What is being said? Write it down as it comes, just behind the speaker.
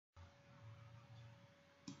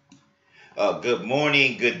Good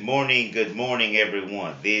morning, good morning,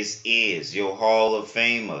 everyone. This is your Hall of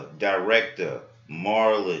Famer, Director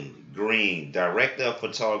Marlon Green, Director of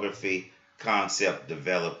Photography, Concept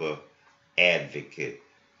Developer, Advocate.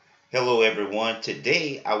 Hello, everyone.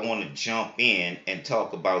 Today, I want to jump in and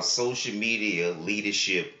talk about social media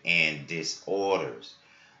leadership and disorders.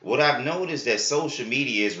 What I've noticed that social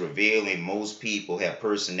media is revealing most people have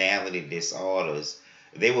personality disorders.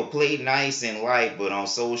 They will play nice in life, but on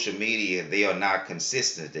social media, they are not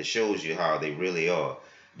consistent. That shows you how they really are.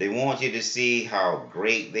 They want you to see how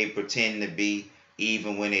great they pretend to be,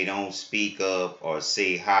 even when they don't speak up or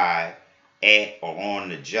say hi at or on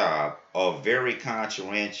the job are very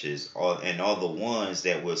conscientious and are the ones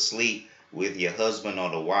that will sleep with your husband or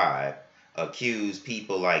the wife, accuse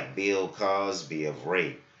people like Bill Cosby of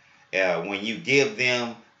rape. When you give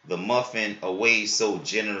them the muffin away so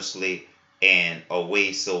generously and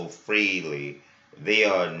away so freely, they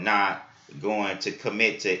are not going to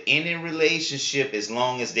commit to any relationship as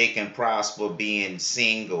long as they can prosper being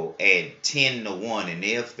single at 10 to 1 in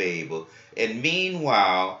their favor. And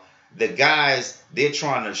meanwhile, the guys, they're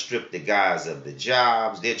trying to strip the guys of the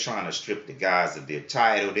jobs, they're trying to strip the guys of their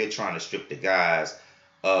title, they're trying to strip the guys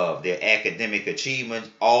of their academic achievements,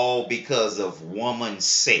 all because of woman's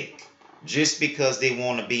sake. Just because they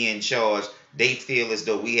want to be in charge, they feel as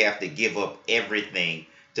though we have to give up everything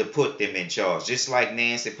to put them in charge. Just like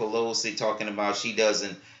Nancy Pelosi talking about she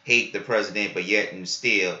doesn't hate the president, but yet and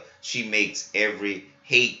still she makes every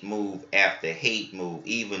hate move after hate move,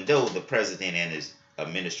 even though the president and his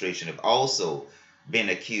administration have also been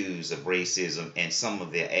accused of racism and some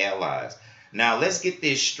of their allies. Now, let's get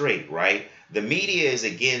this straight, right? The media is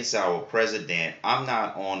against our president. I'm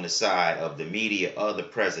not on the side of the media or the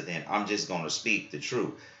president. I'm just going to speak the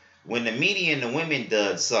truth. When the media and the women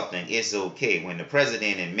does something, it's okay. When the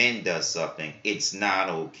president and men does something, it's not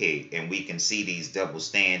okay. And we can see these double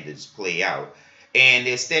standards play out. And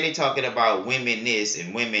they're steady talking about women this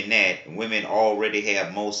and women that. And women already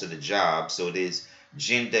have most of the jobs. So this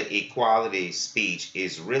gender equality speech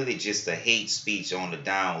is really just a hate speech on the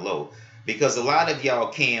down low. Because a lot of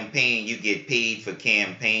y'all campaign, you get paid for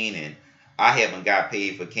campaigning. I haven't got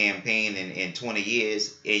paid for campaigning in 20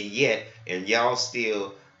 years, and y'all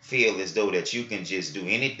still feel as though that you can just do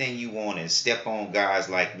anything you want and step on guys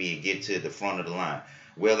like me and get to the front of the line.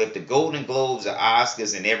 Well, if the Golden Globes or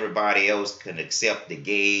Oscars and everybody else can accept the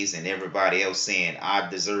gays and everybody else saying I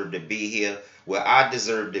deserve to be here, well, I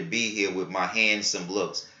deserve to be here with my handsome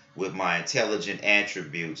looks, with my intelligent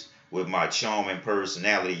attributes, with my charming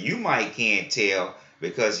personality. You might can't tell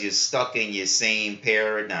because you're stuck in your same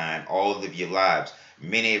paradigm all of your lives.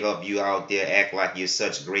 Many of you out there act like you're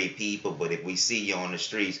such great people, but if we see you on the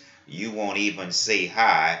streets, you won't even say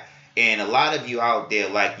hi. And a lot of you out there,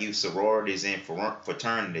 like you sororities and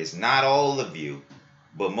fraternities, not all of you,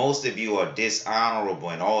 but most of you are dishonorable,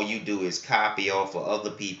 and all you do is copy off of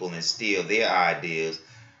other people and steal their ideas,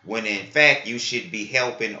 when in fact you should be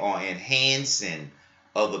helping or enhancing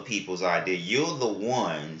other people's ideas. You're the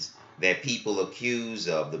ones that people accuse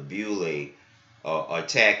of the bully,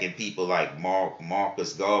 attacking people like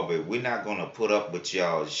Marcus Garvey. We're not going to put up with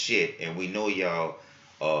y'all shit, and we know y'all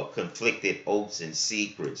conflicted oaths and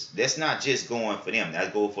secrets. That's not just going for them.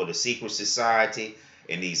 That's go for the secret society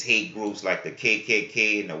and these hate groups like the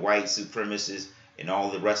KKK and the white supremacists and all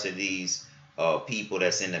the rest of these people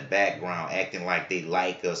that's in the background acting like they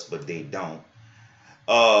like us, but they don't.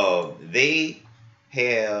 They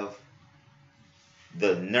have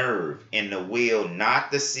the nerve and the will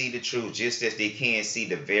not to see the truth, just as they can't see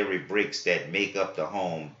the very bricks that make up the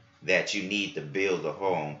home that you need to build a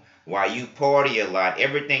home. While you party a lot,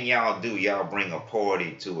 everything y'all do, y'all bring a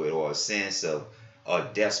party to it or a sense of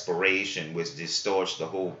desperation, which distorts the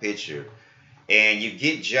whole picture. And you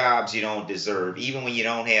get jobs you don't deserve. Even when you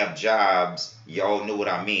don't have jobs, y'all know what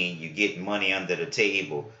I mean. You get money under the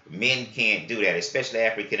table. Men can't do that, especially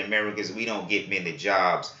African Americans. We don't get many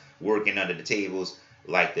jobs working under the tables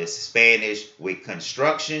like the Spanish with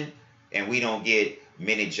construction, and we don't get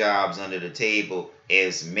many jobs under the table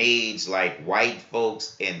as maids like white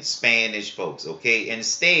folks and Spanish folks. Okay,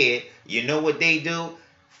 instead, you know what they do?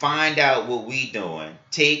 Find out what we doing,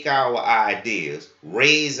 take our ideas,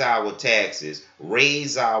 raise our taxes,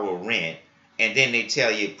 raise our rent, and then they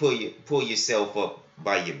tell you pull yourself up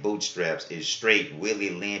by your bootstraps. Is straight Willie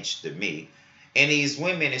Lynch to me. And these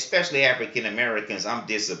women, especially African Americans, I'm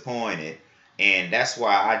disappointed, and that's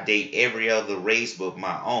why I date every other race but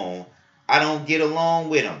my own. I don't get along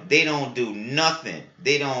with them. They don't do nothing.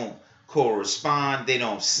 They don't correspond. They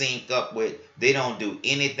don't sync up with. They don't do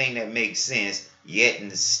anything that makes sense. Yet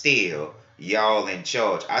and still, y'all in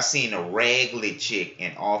charge. I seen a raggedy chick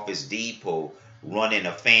in Office Depot running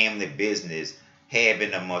a family business,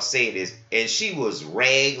 having a Mercedes, and she was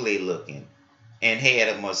raggedy looking and had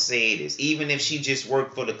a Mercedes. Even if she just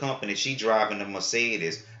worked for the company, she driving a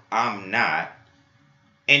Mercedes. I'm not.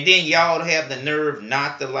 And then y'all have the nerve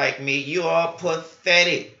not to like me. You are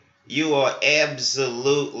pathetic. You are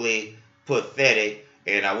absolutely pathetic.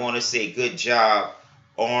 And I want to say good job,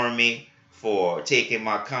 Army, for taking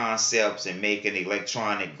my concepts and making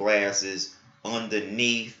electronic glasses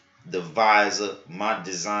underneath the visor. My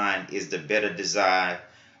design is the better design.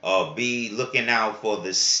 Be looking out for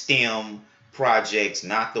the STEM projects,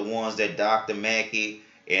 not the ones that Dr. Mackey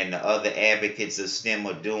and the other advocates of STEM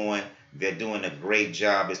are doing. They're doing a great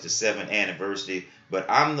job. It's the 7th anniversary. But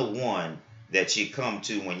I'm the one that you come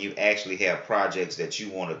to when you actually have projects that you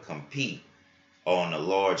want to compete on a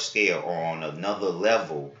large scale or on another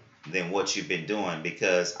level than what you've been doing,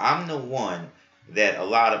 because I'm the one that a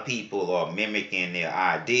lot of people are mimicking their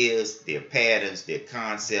ideas, their patterns, their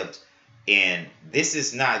concepts, and this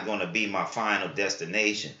is not going to be my final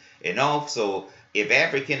destination. And also, if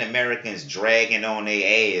African Americans dragging on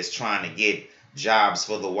their ass trying to get jobs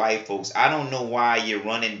for the white folks, I don't know why you're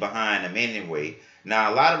running behind them anyway.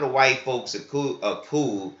 Now, a lot of the white folks are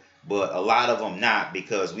cool, but a lot of them not,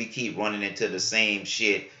 because we keep running into the same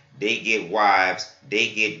shit. They get wives, they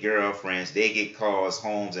get girlfriends, they get cars,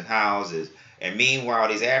 homes, and houses. And meanwhile,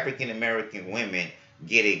 these African American women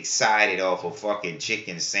get excited off of fucking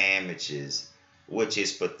chicken sandwiches, which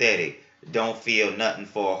is pathetic. Don't feel nothing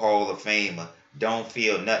for a Hall of Famer. Don't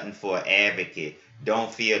feel nothing for an advocate.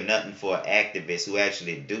 Don't feel nothing for activists who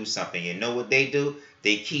actually do something. You know what they do?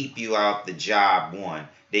 They keep you out the job one.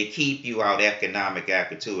 They keep you out economic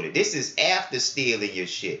opportunity. This is after stealing your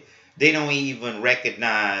shit. They don't even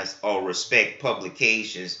recognize or respect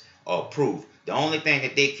publications or proof. The only thing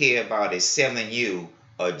that they care about is selling you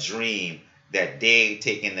a dream that they're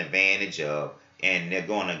taking advantage of, and they're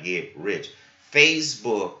going to get rich.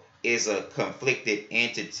 Facebook is a conflicted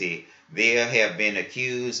entity. They have been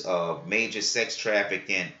accused of major sex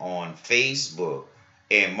trafficking on Facebook,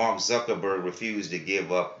 and Mark Zuckerberg refused to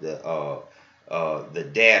give up the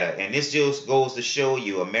data. And this just goes to show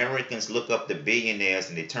you, Americans look up the billionaires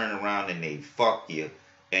and they turn around and they fuck you,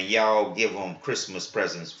 and y'all give them Christmas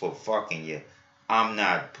presents for fucking you. I'm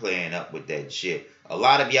not playing up with that shit. A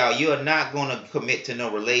lot of y'all, you are not going to commit to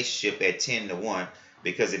no relationship at 10 to 1,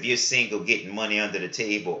 because if you're single, getting money under the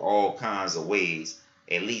table all kinds of ways,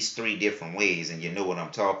 at least 3 different ways, and you know what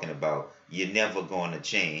I'm talking about, you're never going to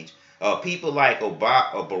change. People like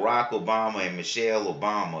Barack Obama and Michelle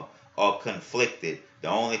Obama are conflicted. The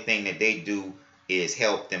only thing that they do is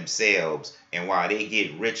help themselves, and while they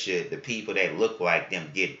get richer, the people that look like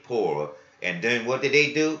them get poorer. And then what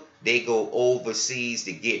do? They go overseas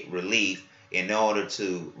to get relief in order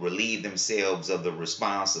to relieve themselves of the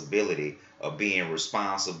responsibility of being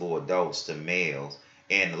responsible adults to males.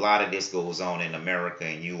 And a lot of this goes on in America,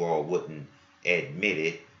 and you all wouldn't admit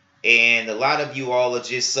it. And a lot of you all are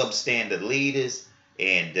just substandard leaders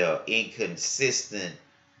and inconsistent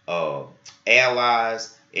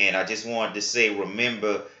allies. And I just wanted to say,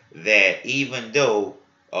 remember that even though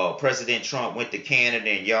President Trump went to Canada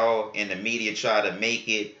and y'all in the media try to make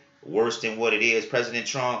it worse than what it is, President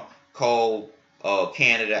Trump called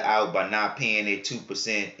Canada out by not paying their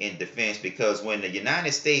 2% in defense, because when the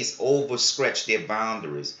United States overstretch their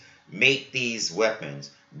boundaries, make these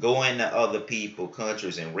weapons, go into other people's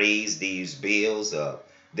countries and raise these bills up,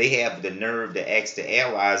 they have the nerve to ask the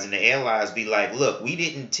allies, and the allies be like, look, we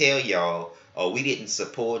didn't tell y'all, or we didn't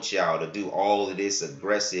support y'all to do all of this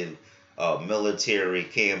aggressive military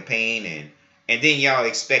campaigning, and then y'all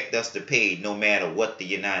expect us to pay no matter what the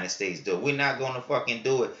United States do. We're not going to fucking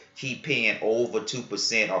do it. Keep paying over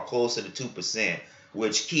 2% or closer to 2%,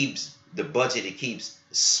 which keeps the budget, it keeps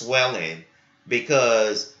swelling,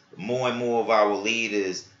 because more and more of our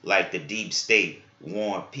leaders, like the deep state,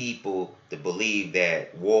 want people to believe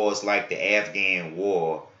that wars like the Afghan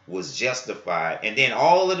war was justified. And then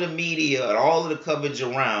all of the media and all of the coverage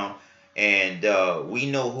around, and we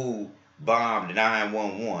know who bombed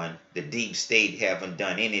 911. The deep state haven't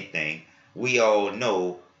done anything. We all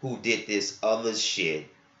know who did this other shit,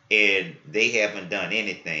 and they haven't done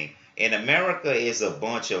anything. And America is a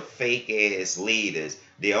bunch of fake ass leaders.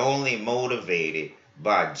 They're only motivated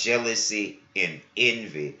by jealousy and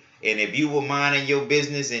envy. And if you were minding your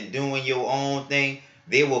business and doing your own thing,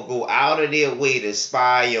 they will go out of their way to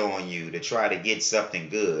spy on you, to try to get something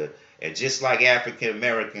good. And just like African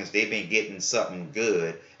Americans, they've been getting something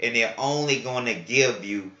good, and they're only going to give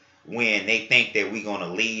you when they think that we're going to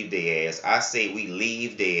leave their ass. I say we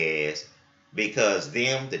leave their ass because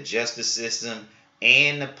them, the justice system,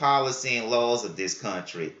 and the policy and laws of this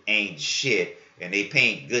country ain't shit, and they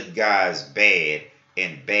paint good guys bad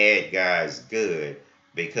and bad guys good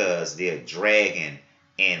because they're dragging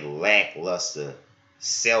in lackluster,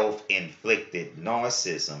 self-inflicted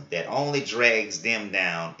narcissism that only drags them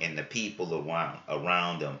down and the people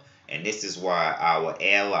around them. And this is why our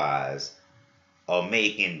allies are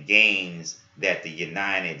making gains that the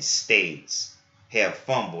United States have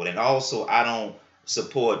fumbled. And also, I don't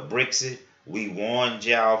support Brexit. We warned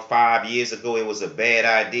y'all 5 years ago it was a bad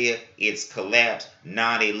idea. It's collapsed.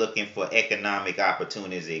 Now they looking for economic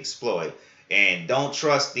opportunities to exploit. And don't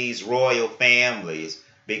trust these royal families,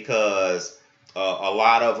 because a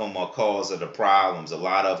lot of them are cause of the problems. A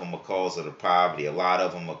lot of them are cause of the poverty. A lot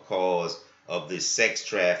of them are cause of this sex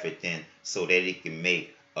trafficking so that they can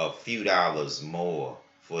make a few dollars more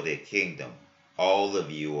for their kingdom. All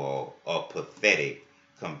of you all are pathetic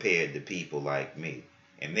compared to people like me.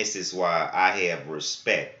 And this is why I have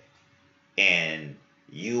respect. And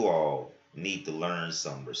you all need to learn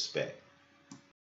some respect.